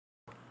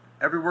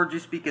Every word you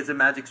speak is a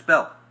magic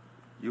spell.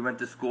 You went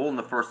to school and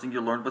the first thing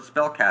you learned was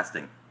spell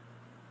casting.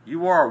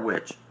 You are a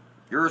witch.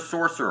 You're a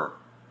sorcerer.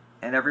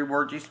 And every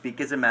word you speak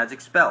is a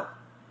magic spell.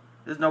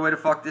 There's no way to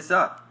fuck this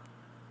up.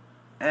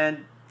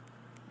 And,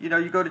 you know,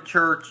 you go to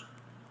church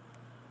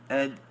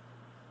and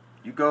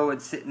you go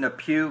and sit in a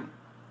pew.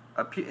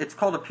 It's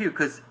called a pew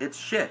because it's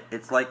shit.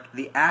 It's like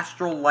the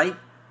astral light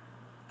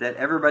that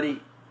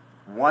everybody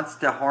wants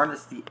to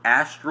harness, the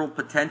astral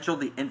potential,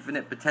 the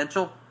infinite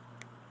potential.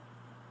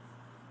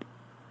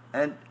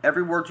 And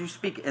every word you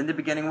speak in the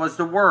beginning was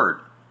the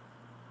word.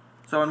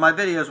 So in my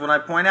videos, when I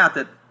point out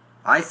that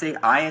I say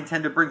I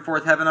intend to bring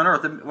forth heaven on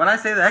earth, when I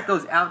say that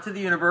goes out to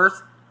the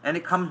universe and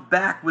it comes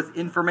back with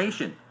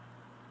information.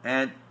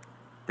 And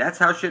that's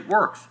how shit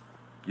works.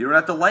 You don't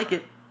have to like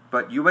it,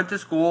 but you went to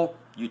school,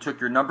 you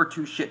took your number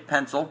 2 shit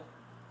pencil.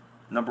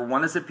 Number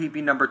 1 is a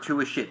pee-pee, number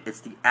 2 is shit.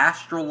 It's the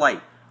astral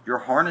light. You're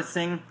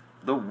harnessing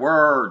the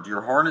word.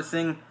 You're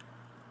harnessing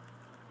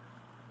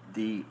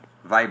the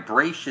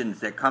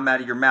vibrations that come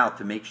out of your mouth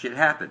to make shit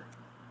happen.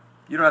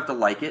 You don't have to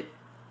like it,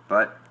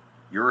 but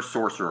you're a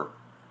sorcerer.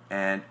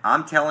 And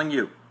I'm telling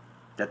you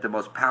that the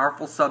most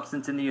powerful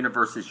substance in the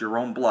universe is your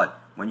own blood.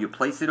 When you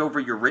place it over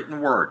your written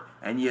word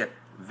and you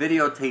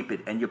videotape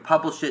it and you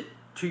publish it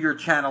to your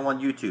channel on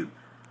YouTube,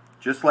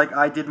 just like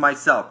I did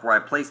myself, where I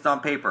placed on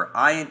paper,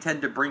 I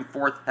intend to bring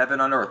forth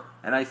heaven on earth,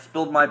 and I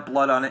spilled my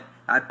blood on it.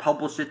 I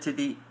published it to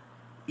the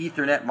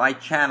Ethernet, my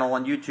channel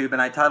on YouTube,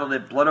 and I titled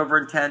it Blood Over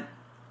Intent,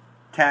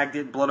 tagged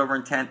it Blood Over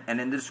Intent, and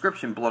in the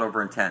description, Blood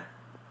Over Intent.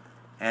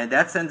 And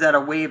that sends out a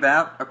wave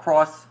out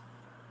across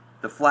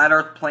the flat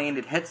earth plane.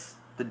 It hits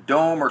the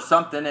dome or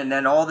something, and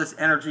then all this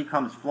energy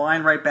comes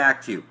flying right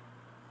back to you.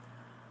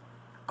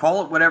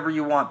 Call it whatever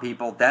you want,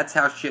 people. That's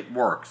how shit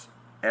works.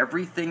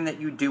 Everything that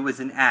you do is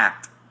an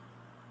act.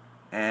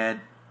 And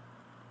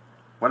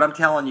what I'm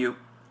telling you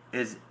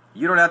is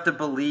you don't have to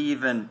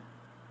believe in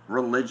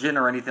religion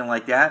or anything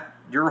like that.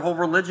 Your whole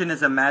religion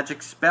is a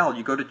magic spell.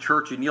 You go to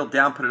church, you kneel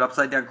down, put it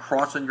upside down,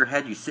 cross on your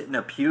head, you sit in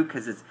a pew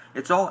because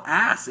it's all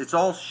ass. It's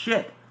all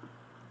shit.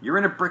 You're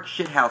in a brick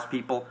shit house,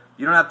 people.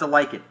 You don't have to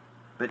like it.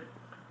 But,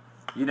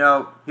 you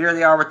know, here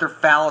they are with their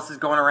phalluses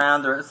going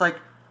around. It's like,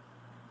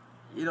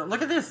 you know,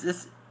 look at this.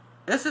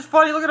 This is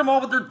funny. Look at them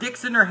all with their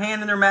dicks in their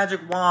hand and their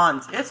magic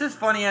wands. It's just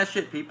funny ass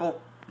shit,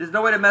 people. There's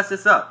no way to mess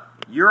this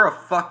up. You're a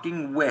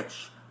fucking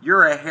witch.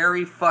 You're a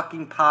Harry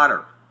fucking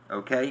Potter.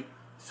 Okay?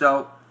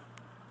 So,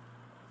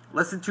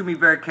 listen to me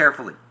very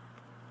carefully.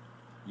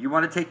 You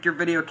want to take your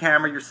video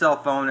camera, your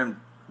cell phone, and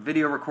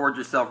video record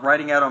yourself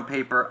writing out on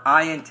paper,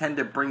 I intend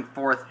to bring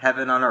forth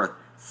heaven on earth.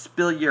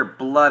 Spill your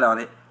blood on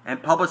it,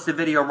 and publish the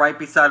video right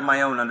beside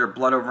my own under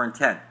Blood Over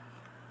Intent.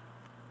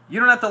 You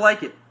don't have to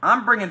like it.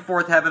 I'm bringing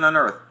forth heaven on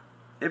earth.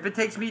 If it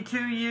takes me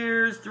 2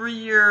 years, 3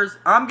 years,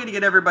 I'm going to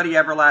get everybody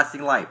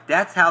everlasting life.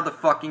 That's how the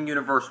fucking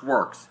universe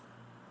works.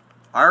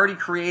 I already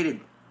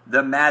created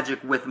the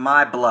magic with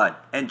my blood.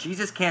 And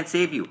Jesus can't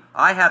save you.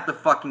 I have the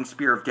fucking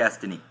spear of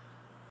destiny.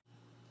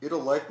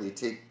 It'll likely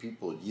take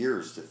people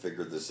years to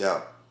figure this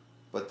out.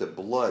 But the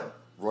blood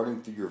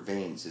running through your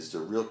veins is the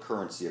real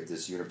currency of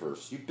this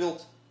universe. You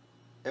built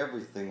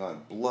everything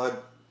on blood,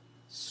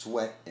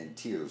 sweat, and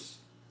tears.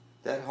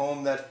 That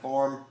home, that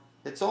farm,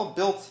 it's all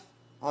built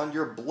on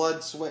your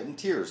blood, sweat, and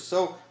tears.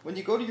 So when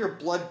you go to your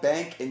blood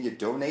bank and you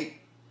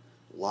donate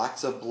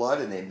lots of blood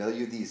and they mail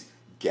you these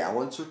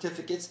gallon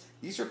certificates,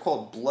 these are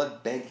called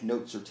blood bank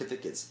note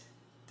certificates.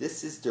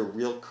 This is the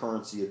real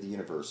currency of the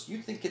universe. You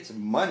think it's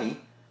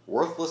money,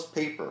 worthless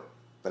paper,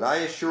 but I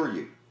assure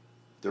you,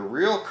 the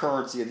real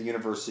currency of the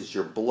universe is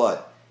your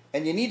blood.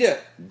 And you need to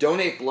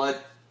donate blood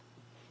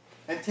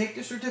and take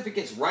the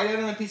certificates, write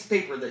out on a piece of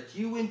paper that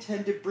you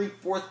intend to bring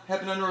forth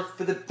heaven on earth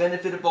for the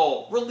benefit of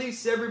all.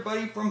 Release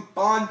everybody from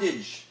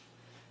bondage.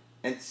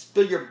 And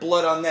spill your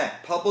blood on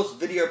that. Publish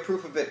video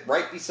proof of it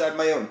right beside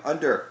my own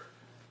under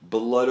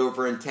Blood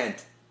Over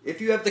Intent. If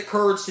you have the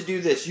courage to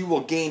do this, you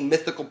will gain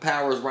mythical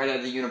powers right out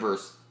of the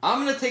universe.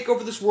 I'm going to take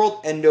over this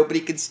world and nobody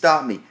can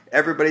stop me.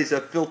 Everybody's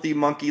a filthy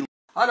monkey.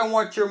 I don't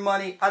want your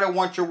money. I don't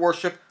want your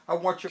worship. I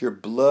want your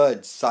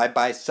blood side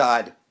by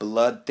side,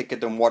 blood thicker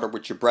than water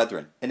with your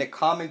brethren, in a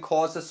common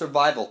cause of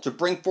survival to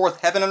bring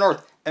forth heaven and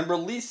earth and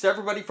release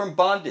everybody from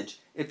bondage.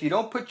 If you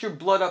don't put your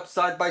blood up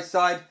side by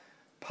side,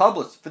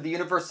 publish for the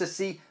universe to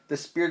see, the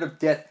spirit of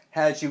death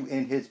has you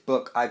in his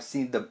book. I've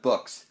seen the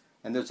books,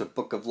 and there's a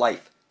book of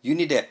life. You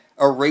need to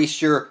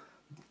erase your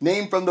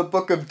name from the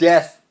book of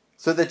death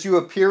so that you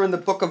appear in the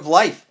book of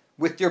life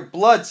with your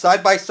blood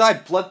side by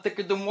side, blood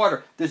thicker than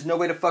water. There's no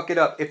way to fuck it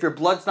up. If your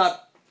blood's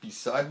not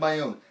beside my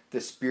own,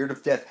 the spirit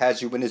of death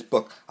has you in his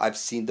book. I've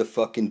seen the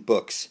fucking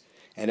books.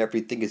 And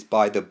everything is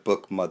by the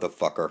book,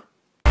 motherfucker.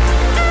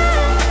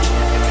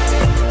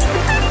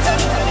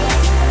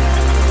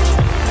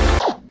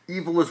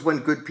 Evil is when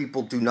good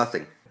people do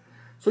nothing.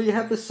 So you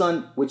have the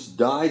sun, which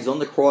dies on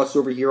the cross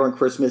over here on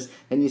Christmas.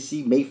 And you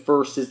see May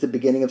 1st is the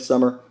beginning of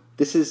summer.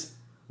 This is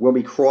when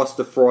we cross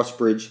the frost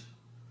bridge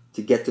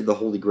to get to the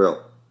Holy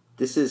Grail.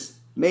 This is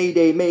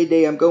Mayday,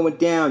 Mayday, I'm going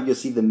down. You'll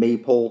see the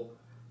maypole.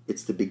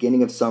 It's the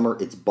beginning of summer.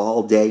 It's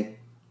ball day.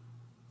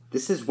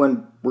 This is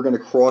when we're going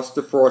to cross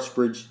the frost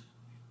bridge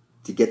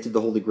to get to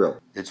the Holy Grail.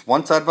 It's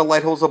one side of a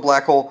light hole is a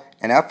black hole,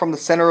 and out from the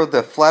center of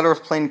the flat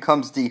earth plane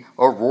comes the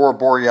aurora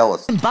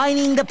borealis.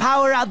 Combining the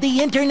power of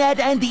the internet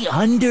and the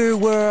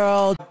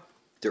underworld.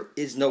 There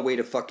is no way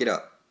to fuck it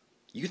up.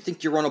 You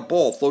think you're on a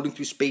ball floating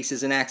through space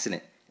is an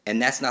accident, and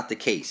that's not the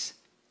case.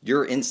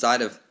 You're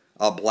inside of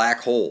a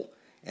black hole,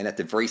 and at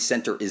the very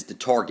center is the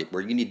target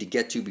where you need to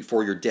get to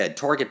before you're dead.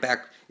 Target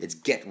back, it's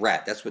get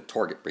rat. That's what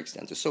target breaks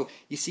down to. So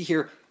you see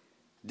here,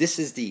 this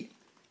is the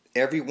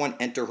everyone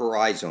enter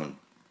horizon,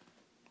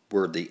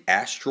 where the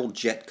astral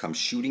jet comes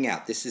shooting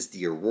out. This is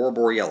the aurora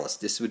borealis.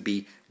 This would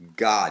be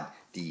God,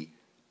 the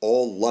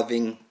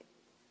all-loving,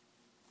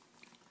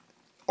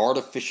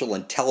 artificial,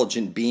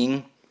 intelligent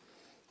being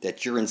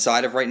that you're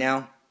inside of right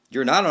now.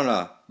 You're not on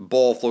a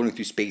ball floating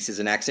through space as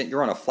an accident.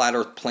 You're on a flat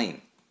earth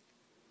plane.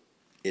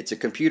 It's a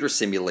computer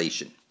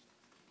simulation.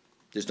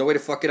 There's no way to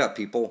fuck it up,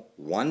 people.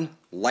 One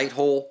light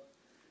hole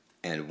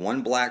and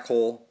one black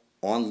hole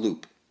on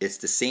loop. It's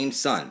the same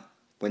sun.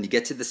 When you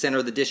get to the center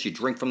of the dish, you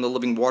drink from the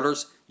living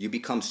waters, you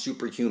become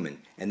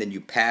superhuman. And then you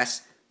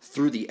pass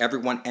through the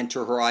everyone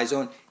enter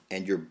horizon,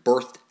 and you're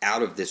birthed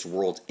out of this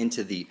world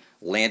into the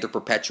land of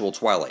perpetual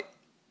twilight.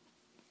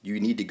 You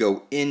need to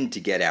go in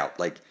to get out.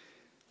 Like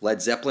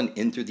Led Zeppelin,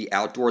 in through the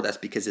outdoor. That's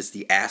because it's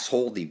the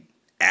asshole, the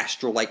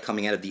astral light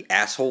coming out of the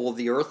asshole of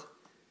the earth.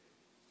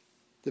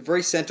 The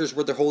very center is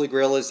where the Holy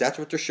Grail is. That's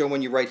what they're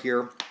showing you right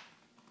here.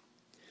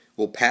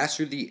 We'll pass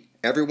through the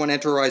everyone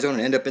enter horizon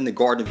and end up in the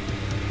Garden of...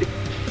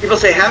 People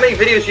say, how many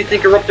videos do you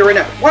think are up there right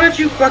now? Why don't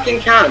you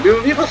fucking count them?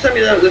 When people send me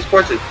this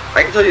question,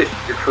 I can tell you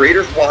this, your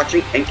creator's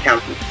watching and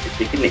counting. It's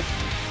taking names.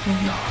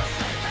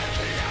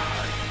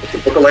 It's a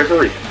book of life for a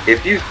reason.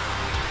 If you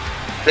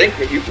think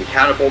that you can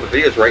count up all the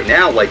videos right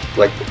now, like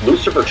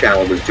Lucifer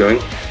channel was doing,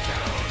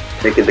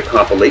 making the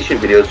compilation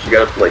videos, you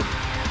got up to like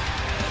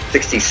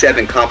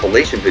 67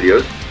 compilation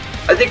videos.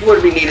 I think what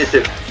would be neat is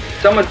if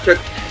someone took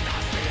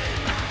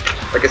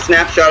like a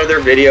snapshot of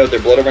their video,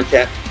 their blood over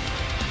intent,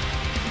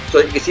 so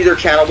you can see their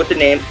channel with the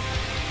name,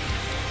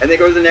 and they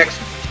go to the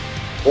next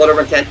blood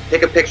over intent,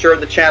 take a picture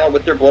of the channel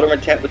with their blood over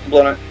intent with the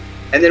blood over,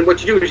 and then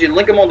what you do is you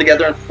link them all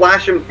together and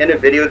flash them in a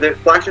video that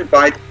flashes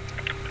by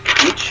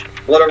each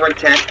blood over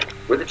intent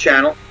with the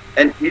channel,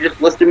 and you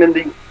just list them in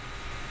the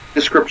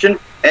description.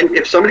 And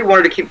if somebody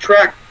wanted to keep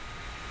track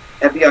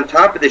and be on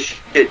top of this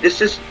shit,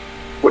 this is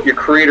what your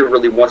creator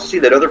really wants to see,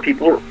 that other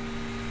people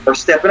are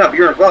stepping up.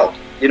 You're involved.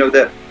 You know,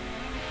 that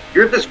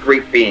you're this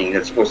great being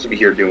that's supposed to be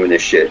here doing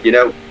this shit, you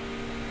know?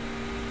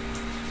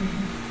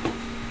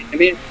 I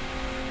mean,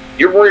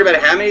 you're worried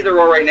about how many there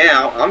are right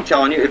now. I'm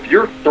telling you, if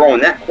you're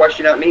throwing that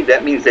question at me,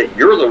 that means that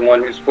you're the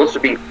one who's supposed to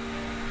be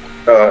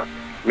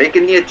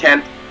making the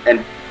attempt.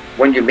 And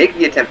when you make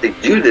the attempt to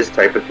do this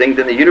type of thing,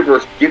 then the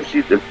universe gives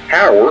you the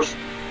powers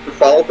to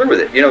follow through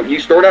with it. You know, you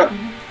start out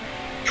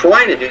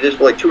trying to do this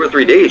for like 2 or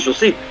 3 days. You'll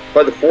see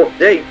by the 4th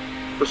day,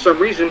 for some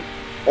reason,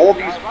 all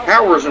these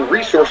powers and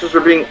resources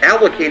are being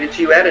allocated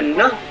to you out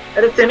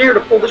of thin air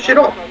to pull the shit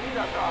off.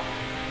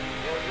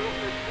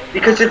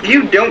 Because if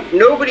you don't,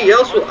 nobody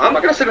else will. I'm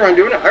not going to sit around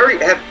doing it. I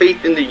already have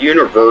faith in the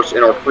universe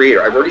and our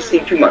creator. I've already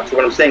seen too much. So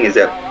what I'm saying is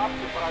that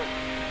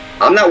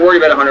I'm not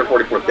worried about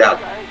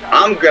 144,000.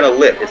 I'm going to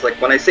live. It's like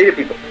when I say to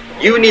people,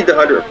 you need the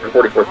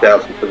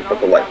 144,000 for the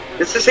book of life.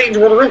 It's the Satan's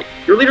world already.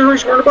 Your leader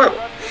is in the Bible.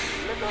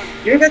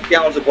 You ain't got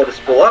gallons of blood to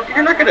spill up.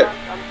 You're not going to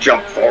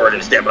jump forward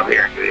and step up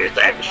here and do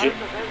that shit.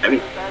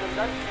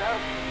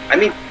 I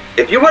mean,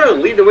 if you want to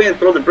lead the way and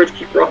throw the bridge,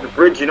 keep her off the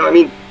bridge, you know, I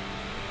mean,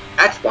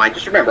 that's fine.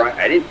 Just remember,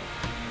 I don't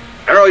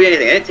owe you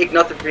anything. I didn't take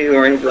nothing from you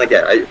or anything like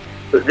that.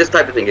 But this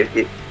type of thing,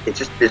 it's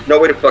just, there's no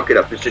way to fuck it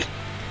up.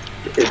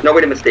 There's no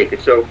way to mistake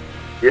it. So,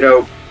 you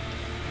know.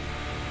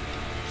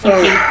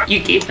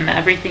 You gave them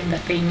everything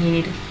that they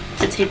need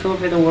to take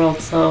over the world.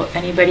 So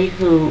anybody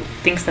who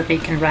thinks that they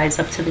can rise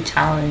up to the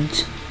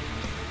challenge,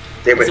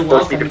 they would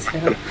first need to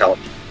find some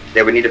intelligence.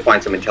 They would need to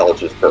find some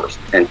intelligence first.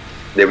 And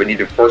they would need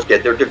to first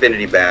get their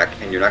divinity back,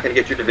 and you're not going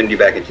to get your divinity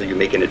back until you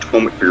make an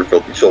atonement for your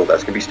filthy soul.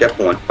 That's going to be step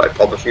 1, by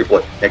publishing your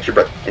blood next to your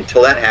breath.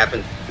 Until that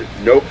happens, there's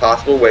no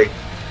possible way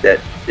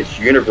that this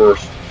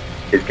universe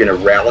is going to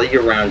rally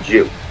around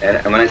you.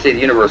 And when I say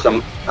the universe,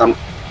 I'm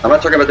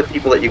not talking about the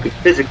people that you can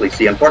physically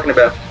see. I'm talking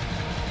about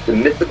the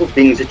mythical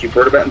beings that you've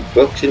heard about in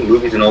books and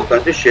movies and all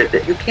kinds of shit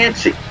that you can't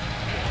see.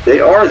 They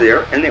are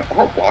there, and they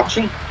are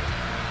watching.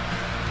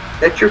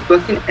 That's your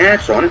fucking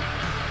ass on it.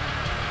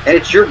 And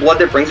it's your blood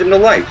that brings them to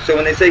life. So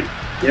when they say,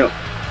 you know,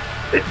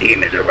 the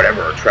demons or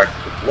whatever are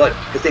attracted to blood,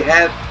 because they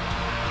have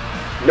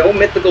no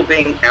mythical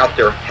being out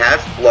there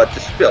has blood to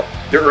spill.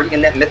 They're in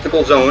that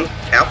mythical zone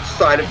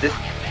outside of this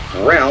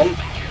realm.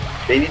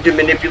 They need to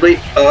manipulate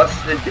us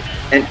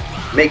and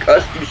make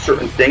us do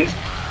certain things.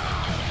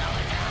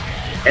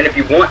 And if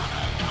you want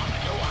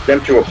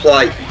them to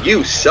apply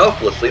you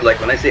selflessly, like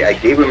when I say I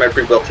gave them my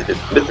free will to this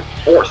mythical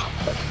force,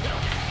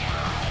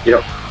 you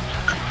know,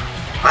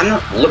 I'm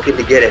not looking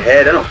to get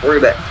ahead. I don't worry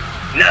about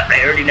nothing.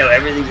 I already know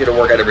everything's going to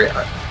work out every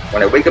time.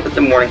 When I wake up in the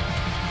morning,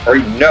 I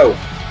already know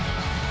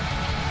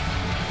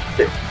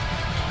that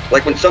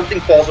Like when something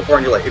falls apart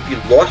in your life, if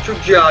you lost your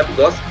job, you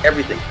lost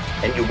everything,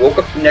 and you woke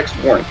up the next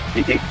morning,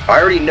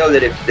 I already know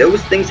that if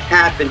those things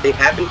happen, they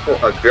happen for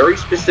a very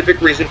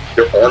specific reason.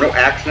 There are no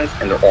accidents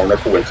and there are no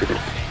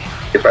coincidences.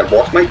 If I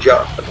lost my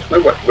job, I lost my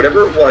wife,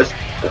 whatever it was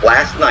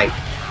last night,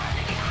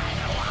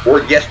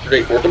 or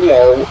yesterday, or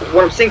tomorrow,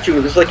 what I'm saying to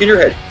you is like in your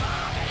head.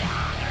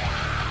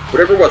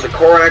 Whatever it was, a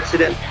car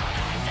accident,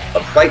 a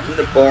fight in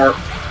the bar,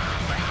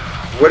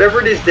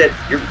 whatever it is that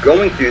you're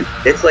going through,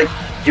 it's like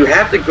you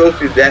have to go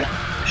through that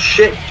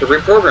shit to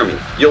reprogram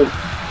you.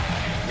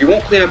 You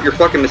won't clean up your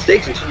fucking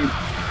mistakes until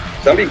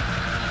somebody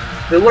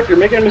say, look, you're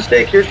making a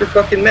mistake, here's your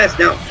fucking mess,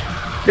 now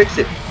fix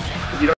it.